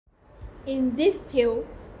In this tale,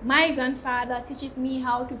 my grandfather teaches me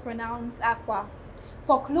how to pronounce aqua.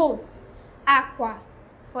 For clothes, aqua.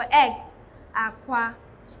 For eggs, aqua.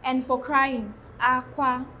 And for crying,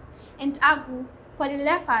 aqua. And agu. For the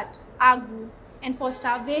leopard, agu. And for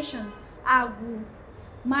starvation, agu.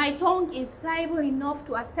 My tongue is pliable enough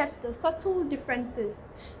to accept the subtle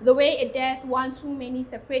differences, the way a death one too many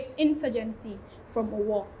separates insurgency from a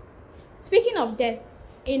war. Speaking of death,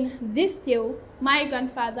 in this tale, my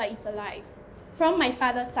grandfather is alive, from my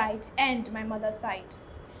father's side and my mother's side.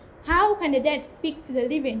 How can the dead speak to the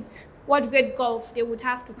living? What great gulf they would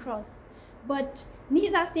have to cross. But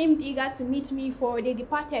neither seemed eager to meet me, for they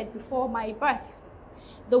departed before my birth.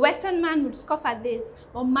 The Western man would scoff at this,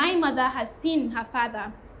 but my mother has seen her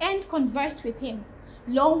father and conversed with him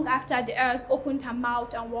long after the earth opened her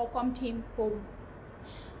mouth and welcomed him home.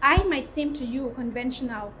 I might seem to you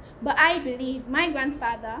conventional, but I believe my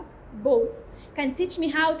grandfather, both, can teach me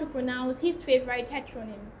how to pronounce his favorite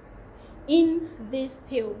heteronyms. In this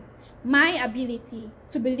tale, my ability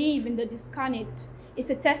to believe in the discarnate is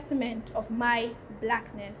a testament of my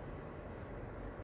blackness.